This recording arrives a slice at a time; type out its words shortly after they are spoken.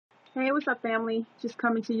Hey, what's up, family? Just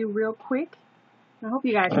coming to you real quick. I hope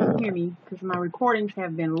you guys can hear me because my recordings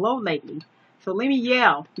have been low lately. So let me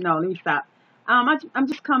yell. No, let me stop. I'm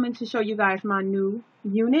just coming to show you guys my new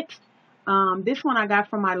unit. This one I got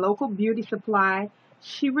from my local beauty supply.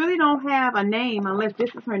 She really don't have a name unless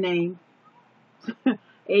this is her name.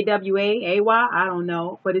 AWA, I don't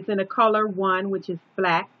know. But it's in the color 1, which is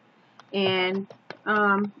black. And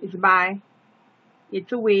it's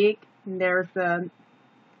a wig. And there's a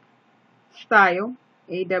style,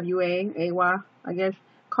 AWA, I guess,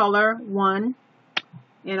 color 1.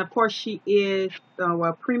 And of course, she is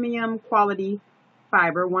a premium quality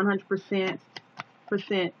fiber, 100%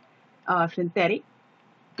 synthetic.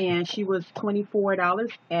 And she was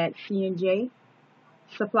 $24 at C&J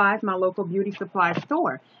Supplies, my local beauty supply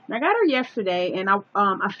store. And I got her yesterday, and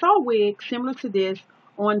I saw a wig similar to this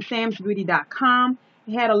on samsbeauty.com.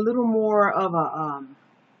 It had a little more of a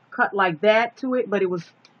cut like that to it, but it was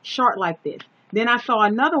short like this. Then I saw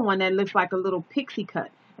another one that looks like a little pixie cut,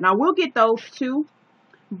 and I will get those too.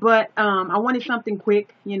 But I wanted something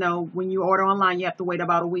quick. You know, when you order online, you have to wait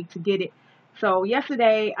about a week to get it. So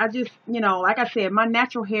yesterday, I just, like I said, my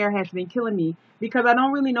natural hair has been killing me because I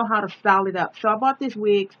don't really know how to style it up. So I bought this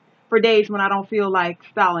wig for days when I don't feel like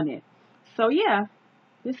styling it. So yeah,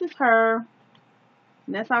 this is her.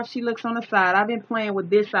 And that's how she looks on the side. I've been playing with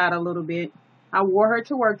this side a little bit. I wore her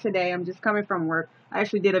to work today. I'm just coming from work. I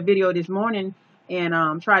actually did a video this morning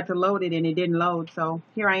and tried to load it and it didn't load. So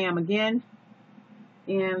here I am again.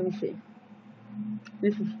 And let me see.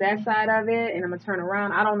 This is that side of it, and I'm gonna turn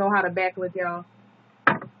around. I don't know how to backlit, y'all.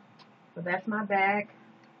 So that's my back.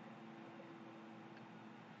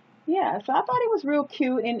 Yeah, so I thought it was real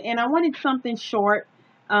cute, and I wanted something short.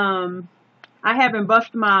 I haven't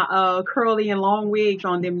bust my curly and long wigs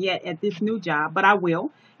on them yet at this new job, but I will.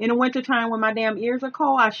 In the wintertime when my damn ears are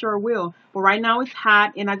cold, I sure will. But right now it's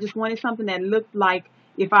hot, and I just wanted something that looked like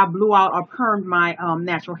if I blew out or permed my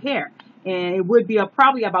natural hair. And it would be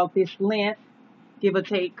probably about this length, give or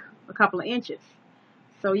take a couple of inches.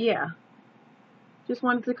 So yeah, just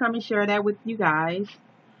wanted to come and share that with you guys.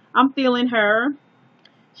 I'm feeling her.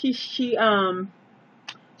 She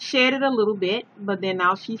shedded a little bit, but then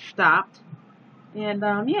now she stopped. And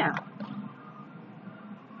yeah,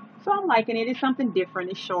 so I'm liking it. It's something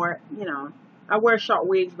different. It's short. I wear short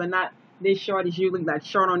wigs, but not this short. It's usually like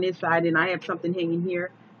short on this side, and I have something hanging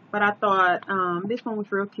here. But I thought this one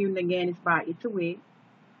was real cute, and again, it's a wig.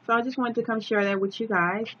 So I just wanted to come share that with you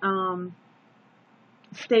guys.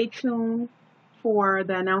 Stay tuned for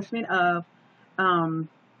the announcement of um,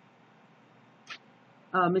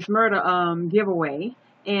 Miss Murder giveaway,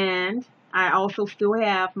 and I also still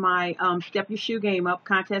have my Step Your Shoe Game Up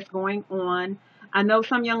contest going on. I know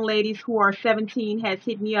some young ladies who are 17 has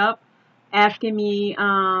hit me up asking me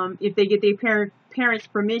if they get their parents'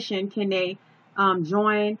 permission, can they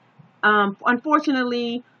join.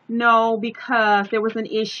 Unfortunately, no, because there was an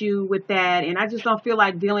issue with that, and I just don't feel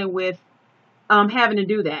like dealing with having to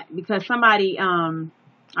do that because somebody I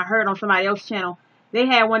heard on somebody else's channel they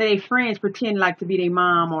had one of their friends pretend like to be their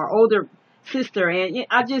mom or older sister, and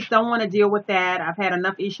I just don't want to deal with that. I've had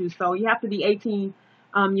enough issues, so you have to be 18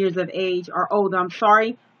 years of age or older. I'm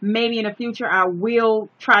sorry. Maybe in the future I will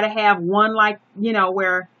try to have one like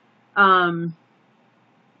um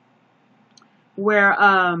where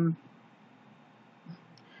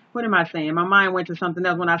what am I saying? My mind went to something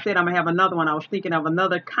else when I said I'm gonna have another one. I was thinking of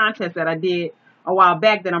another contest that I did a while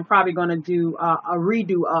back that I'm probably gonna do a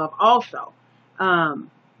redo of also.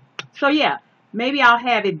 Um, so yeah, maybe I'll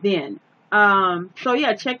have it then. So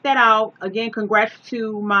yeah, check that out. Again, congrats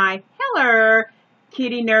to my Hello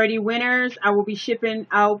Kitty Nerdy winners. I will be shipping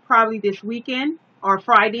out probably this weekend or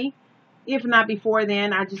Friday. If not before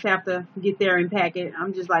then, I just have to get there and pack it.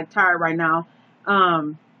 I'm just like tired right now.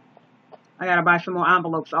 Um, I gotta buy some more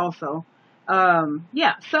envelopes also.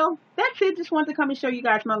 Yeah, so that's it. Just wanted to come and show you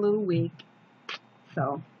guys my little wig.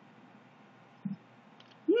 So